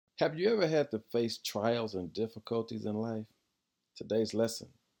Have you ever had to face trials and difficulties in life? Today's lesson,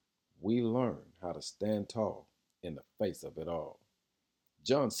 we learn how to stand tall in the face of it all.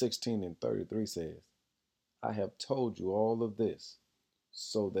 John 16 and 33 says, I have told you all of this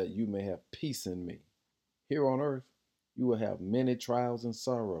so that you may have peace in me. Here on earth, you will have many trials and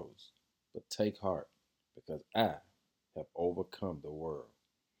sorrows, but take heart because I have overcome the world.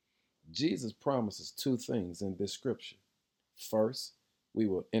 Jesus promises two things in this scripture. First, we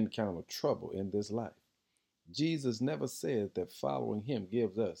will encounter trouble in this life. Jesus never said that following him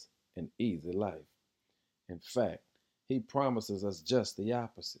gives us an easy life. In fact, he promises us just the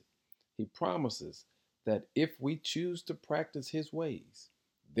opposite. He promises that if we choose to practice his ways,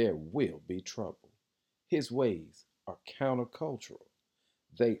 there will be trouble. His ways are countercultural.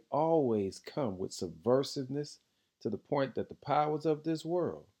 They always come with subversiveness to the point that the powers of this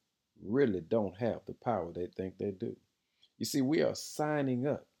world really don't have the power they think they do. You see, we are signing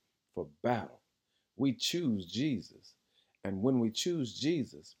up for battle. We choose Jesus. And when we choose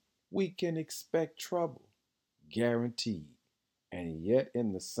Jesus, we can expect trouble, guaranteed. And yet,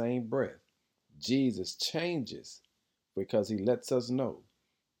 in the same breath, Jesus changes because he lets us know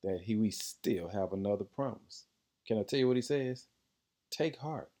that we still have another promise. Can I tell you what he says? Take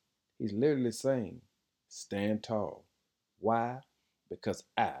heart. He's literally saying, stand tall. Why? Because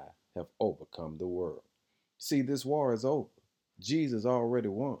I have overcome the world. See, this war is over. Jesus already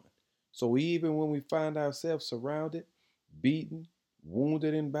won. So even when we find ourselves surrounded, beaten,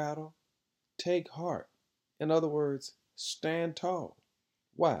 wounded in battle, take heart. In other words, stand tall.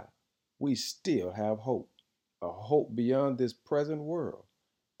 Why? We still have hope, a hope beyond this present world,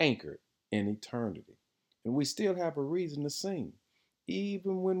 anchored in eternity. And we still have a reason to sing.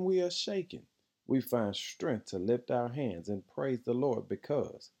 Even when we are shaken, we find strength to lift our hands and praise the Lord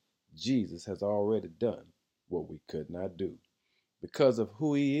because Jesus has already done what we could not do. Because of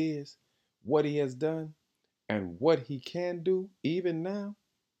who he is, what he has done, and what he can do even now,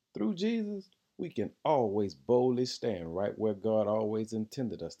 through Jesus, we can always boldly stand right where God always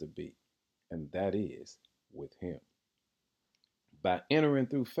intended us to be, and that is with him. By entering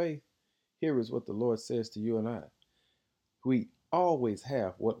through faith, here is what the Lord says to you and I. We always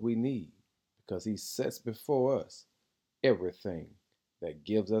have what we need because he sets before us everything that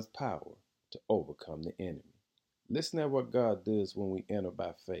gives us power to overcome the enemy. Listen at what God does when we enter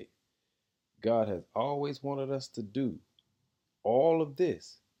by faith. God has always wanted us to do all of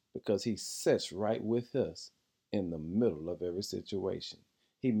this because he sits right with us in the middle of every situation.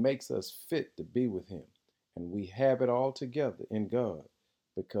 He makes us fit to be with him, and we have it all together in God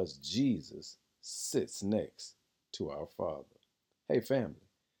because Jesus sits next to our Father. Hey, family,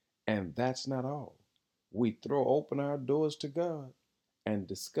 and that's not all. We throw open our doors to God and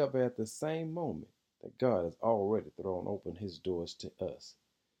discover at the same moment that God has already thrown open his doors to us.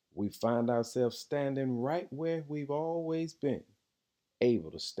 We find ourselves standing right where we've always been,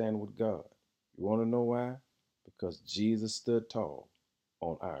 able to stand with God. You want to know why? Because Jesus stood tall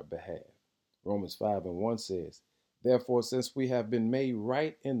on our behalf. Romans 5 and 1 says, Therefore, since we have been made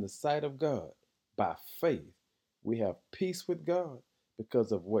right in the sight of God by faith, we have peace with God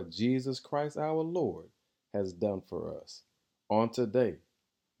because of what Jesus Christ our Lord has done for us. On today,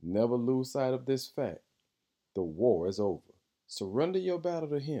 never lose sight of this fact. The war is over. Surrender your battle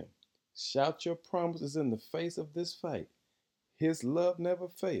to him. Shout your promises in the face of this fight. His love never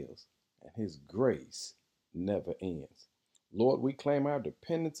fails, and his grace never ends. Lord, we claim our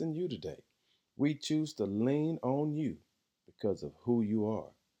dependence in you today. We choose to lean on you because of who you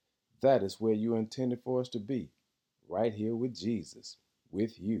are. That is where you intended for us to be, right here with Jesus,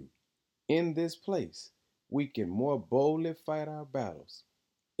 with you. In this place, we can more boldly fight our battles.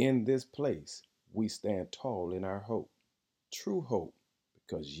 In this place, we stand tall in our hope, true hope,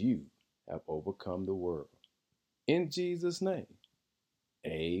 because you have overcome the world. In Jesus' name,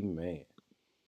 amen.